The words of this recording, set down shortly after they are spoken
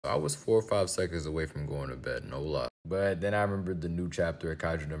I was 4 or 5 seconds away from going to bed, no lie. But then I remembered the new chapter of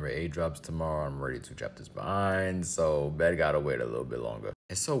Kaiju number 8 drops tomorrow. I'm already 2 chapters behind, so bed gotta wait a little bit longer.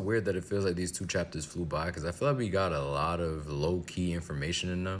 It's so weird that it feels like these 2 chapters flew by because I feel like we got a lot of low-key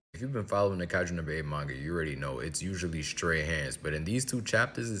information in them. If you've been following the Kaiju number 8 manga, you already know it's usually stray hands. But in these 2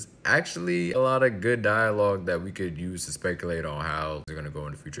 chapters, it's actually a lot of good dialogue that we could use to speculate on how they're gonna go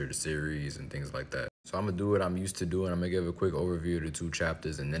in the future of the series and things like that. So I'm gonna do what I'm used to doing. I'm gonna give a quick overview of the 2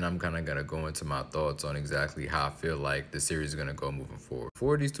 chapters, and then I'm kind of gonna go into my thoughts on exactly how I feel like the series is gonna go moving forward.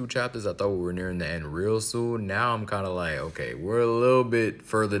 For these 2 chapters, I thought we were nearing the end real soon. Now I'm kind of like, okay, we're a little bit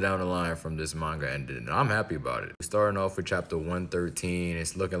further down the line from this manga ending, and I'm happy about it. We're starting off with chapter 113.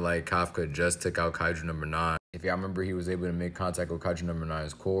 It's looking like Kafka just took out Kaiju number 9. If y'all remember, he was able to make contact with Kaiju number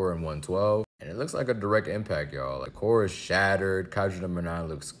 9's core in 112. And it looks like a direct impact, y'all. Like, core is shattered. Kaiju number 9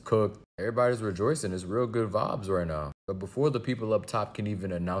 looks cooked. Everybody's rejoicing. It's real good vibes right now. But before the people up top can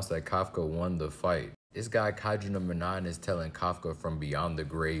even announce that Kafka won the fight, this guy Kaiju number 9 is telling Kafka from beyond the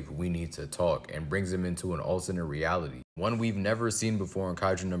grave, we need to talk, and brings him into an alternate reality. One we've never seen before in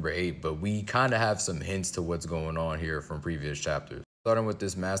Kaiju number 8, but we kind of have some hints to what's going on here from previous chapters. Starting with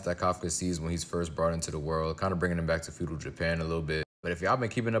this mask that Kafka sees when he's first brought into the world, kind of bringing him back to feudal Japan a little bit. But if y'all been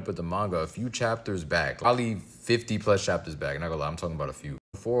keeping up with the manga, a few chapters back, probably 50 plus chapters back, not gonna lie, I'm talking about a few.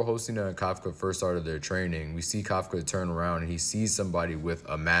 Before Hosina and Kafka first started their training, we see Kafka turn around and he sees somebody with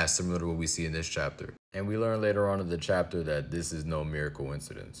a mask similar to what we see in this chapter. And we learn later on in the chapter that this is no mere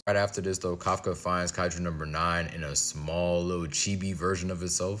coincidence. Right after this though, Kafka finds Kaiju number 9 in a small little chibi version of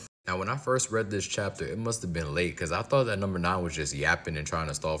itself. Now when I first read this chapter, it must have been late because I thought that number 9 was just yapping and trying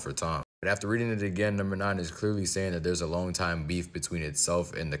to stall for time. But after reading it again, number 9 is clearly saying that there's a long time beef between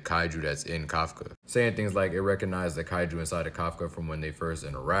itself and the kaiju that's in Kafka. Saying things like it recognized the kaiju inside of Kafka from when they first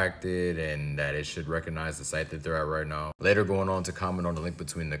interacted and that it should recognize the site that they're at right now. Later going on to comment on the link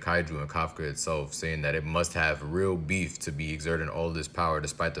between the kaiju and Kafka itself, saying that it must have real beef to be exerting all this power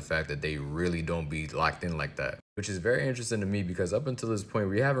despite the fact that they really don't be locked in like that. Which is very interesting to me because up until this point,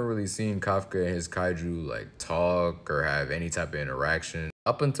 we haven't really seen Kafka and his kaiju like talk or have any type of interaction.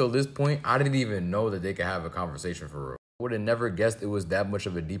 Up until this point, I didn't even know that they could have a conversation for real. I would have never guessed it was that much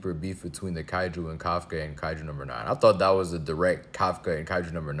of a deeper beef between the kaiju and Kafka and Kaiju number 9. I thought that was a direct Kafka and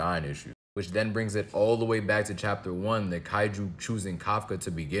Kaiju number 9 issue. Which then brings it all the way back to chapter 1, the kaiju choosing Kafka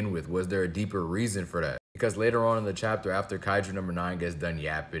to begin with. Was there a deeper reason for that? Because later on in the chapter, after Kaiju number 9 gets done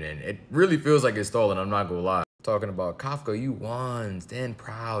yapping, and it really feels like it's stalling, I'm not gonna lie. Talking about Kafka, you won, stand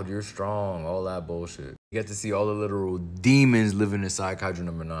proud, you're strong, all that bullshit. You get to see all the literal demons living inside Kaiju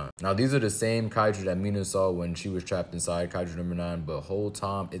number 9. Now, these are the same kaiju that Mina saw when she was trapped inside Kaiju number 9, but whole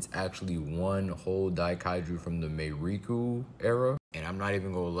time, it's actually one whole Daikaiju from the Meiriku era. And I'm not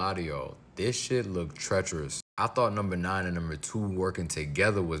even gonna lie to y'all, this shit looked treacherous. I thought number 9 and number 2 working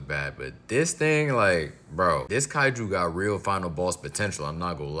together was bad, but this thing, like, bro, this kaiju got real final boss potential, I'm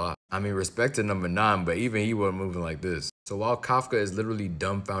not gonna lie. I mean, respect to number 9, but even he wasn't moving like this. So while Kafka is literally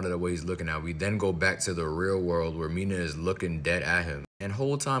dumbfounded at what he's looking at, we then go back to the real world where Mina is looking dead at him. And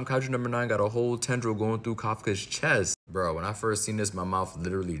whole time, Kaiju number 9 got a whole tendril going through Kafka's chest. Bro, when I first seen this, my mouth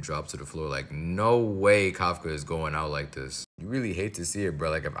literally dropped to the floor. Like, no way Kafka is going out like this. You really hate to see it, bro.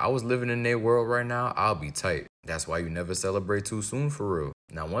 Like, if I was living in their world right now, I'll be tight. That's why you never celebrate too soon, for real.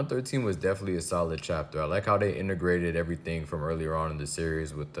 Now, 113 was definitely a solid chapter. I like how they integrated everything from earlier on in the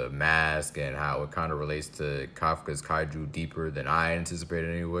series with the mask and how it kind of relates to Kafka's kaiju deeper than I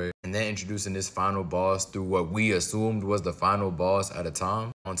anticipated anyway. And then introducing this final boss through what we assumed was the final boss at a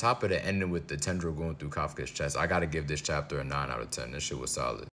time. On top of the ending with the tendril going through Kafka's chest, I gotta give this chapter a 9 out of 10. This shit was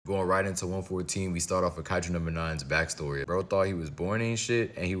solid. Going right into 114, we start off with Kaiju number 9's backstory. Bro thought he was born ain't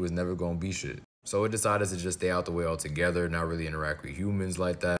shit and he was never gonna be shit. So it decided to just stay out the way altogether, not really interact with humans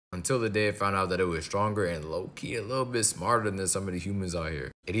like that, until the day it found out that it was stronger and low-key a little bit smarter than some of the humans out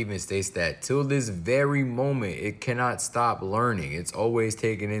here. It even states that till this very moment, it cannot stop learning. It's always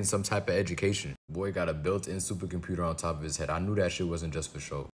taking in some type of education. Boy got a built-in supercomputer on top of his head. I knew that shit wasn't just for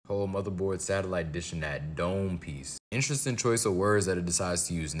show. Whole motherboard satellite dish in that dome piece. Interesting choice of words that it decides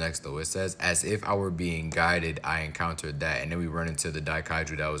to use next though. It says, as if I were being guided, I encountered that. And then we run into the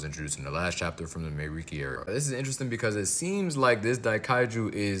Daikaiju that was introduced in the last chapter from the Meiriki era. This is interesting because it seems like this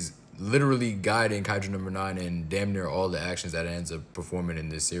Daikaiju is literally guiding Kaiju number 9 in damn near all the actions that it ends up performing in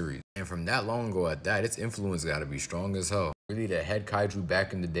this series. And from that long ago at that, its influence gotta be strong as hell. Really the head kaiju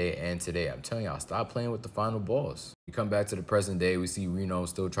back in the day and today. I'm telling y'all, stop playing with the final boss. We come back to the present day, we see Reno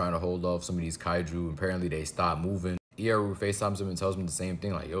still trying to hold off some of these kaiju. Apparently they stopped moving. Iaru FaceTimes him and tells him the same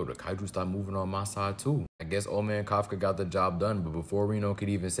thing, like, yo, the kaiju stopped moving on my side too. I guess old man Kafka got the job done, but before Reno could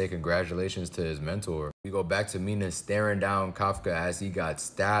even say congratulations to his mentor, we go back to Mina staring down Kafka as he got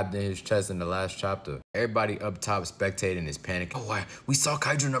stabbed in his chest in the last chapter. Everybody up top spectating is panicking. Oh, we saw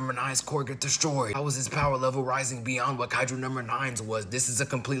Kaiju number 9's core get destroyed. How was his power level rising beyond what Kaiju number 9's was? This is a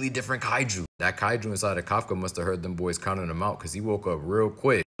completely different Kaiju. That Kaiju inside of Kafka must have heard them boys counting him out because he woke up real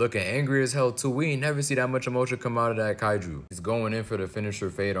quick. Looking angry as hell too. We ain't never see that much emotion come out of that Kaiju. He's going in for the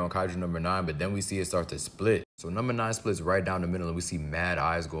finisher fade on Kaiju number 9, but then we see it start to split. So number 9 splits right down the middle and we see mad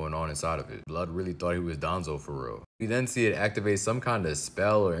eyes going on inside of it. Blood really thought he was Donzo for real. We then see it activate some kind of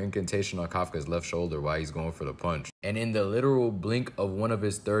spell or incantation on Kafka's left shoulder while he's going for the punch. And in the literal blink of one of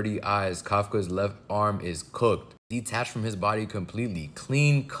his 30 eyes, Kafka's left arm is cooked. Detached from his body completely,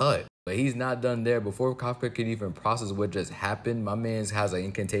 clean cut. But he's not done there. Before Kafka could even process what just happened, my man has an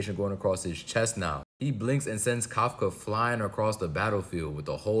incantation going across his chest now. He blinks and sends Kafka flying across the battlefield with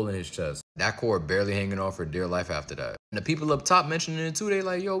a hole in his chest. That core barely hanging on for dear life after that. And the people up top mentioning it too, they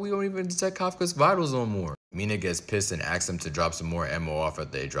like, yo, we don't even detect Kafka's vitals no more. Mina gets pissed and asks him to drop some more ammo off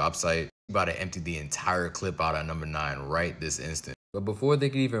at their drop site. He's about to empty the entire clip out on number 9 right this instant. But before they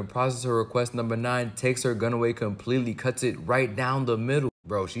can even process her request, number 9 takes her gun away completely, cuts it right down the middle.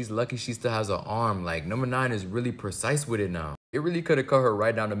 Bro, she's lucky she still has an arm. Like, number 9 is really precise with it now. It really could have cut her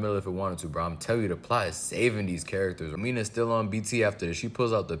right down the middle if it wanted to, bro. I'm telling you, the plot is saving these characters. Mina's still on BT after this. She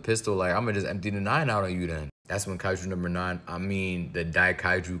pulls out the pistol like, I'm gonna just empty the 9 out on you then. That's when Kaiju number 9, the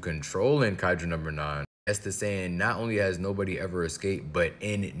Daikaiju controlling Kaiju number 9. That's the saying, not only has nobody ever escaped, but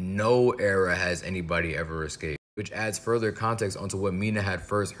in no era has anybody ever escaped. Which adds further context onto what Mina had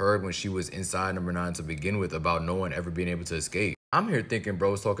first heard when she was inside number 9 to begin with about no one ever being able to escape. I'm here thinking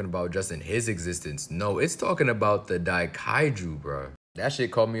bro's talking about just in his existence. No, it's talking about the Daikaiju, bro. That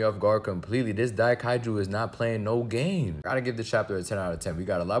shit caught me off guard completely. This Daikaiju is not playing no game. Gotta give this chapter a 10 out of 10. We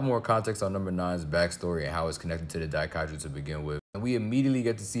got a lot more context on number 9's backstory and how it's connected to the Daikaiju to begin with. And we immediately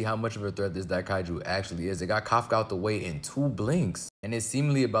get to see how much of a threat this Daikaiju actually is. It got Kafka out the way in 2 blinks. And it's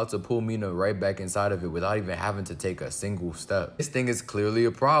seemingly about to pull Mina right back inside of it without even having to take a single step. This thing is clearly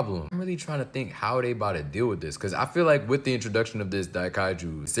a problem. I'm really trying to think how they about to deal with this. Because I feel like with the introduction of this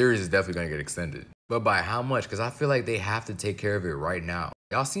Daikaiju, the series is definitely going to get extended. But by how much? Because I feel like they have to take care of it right now.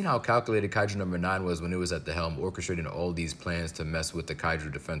 Y'all seen how calculated Kaiju number 9 was when it was at the helm, orchestrating all these plans to mess with the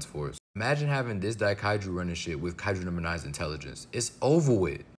Kaiju Defense Force. Imagine having this Daikaiju running shit with Kaiju number 9's intelligence. It's over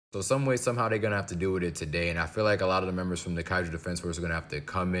with. So some way, somehow they're going to have to deal with it today. And I feel like a lot of the members from the Kaiju Defense Force are going to have to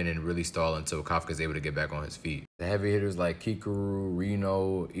come in and really stall until Kafka's able to get back on his feet. The heavy hitters like Kikaru,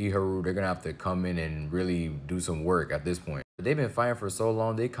 Reno, Iharu, they're going to have to come in and really do some work at this point. But they've been fighting for so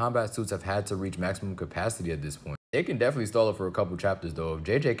long, their combat suits have had to reach maximum capacity at this point. They can definitely stall it for a couple chapters though. If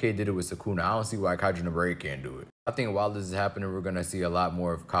JJK did it with Sukuna, I don't see why Kaiju number 8 can't do it. I think while this is happening, we're going to see a lot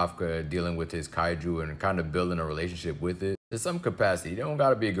more of Kafka dealing with his Kaiju and kind of building a relationship with it. To some capacity, they don't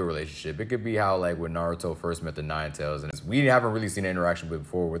gotta be a good relationship. It could be how like when Naruto first met the Nine Tails, and we haven't really seen an interaction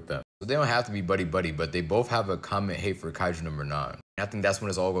before with them. So they don't have to be buddy-buddy, but they both have a common hate for Kaiju number 9. And I think that's when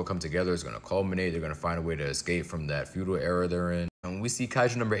it's all gonna come together. It's gonna culminate. They're gonna find a way to escape from that feudal era they're in. And when we see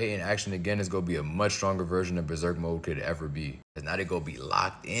Kaiju number 8 in action again, it's gonna be a much stronger version of Berserk mode could ever be. Cause now they gonna be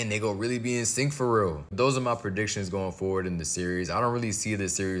locked in. They gonna really be in sync for real. Those are my predictions going forward in the series. I don't really see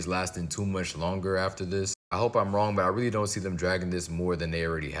this series lasting too much longer after this. I hope I'm wrong, but I really don't see them dragging this more than they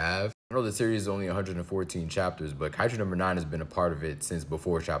already have. I know the series is only 114 chapters, but Kaiju number 9 has been a part of it since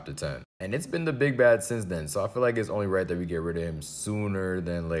before chapter 10. And it's been the big bad since then, so I feel like it's only right that we get rid of him sooner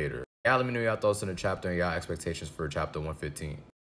than later. Y'all let me know y'all thoughts on the chapter and y'all expectations for chapter 115.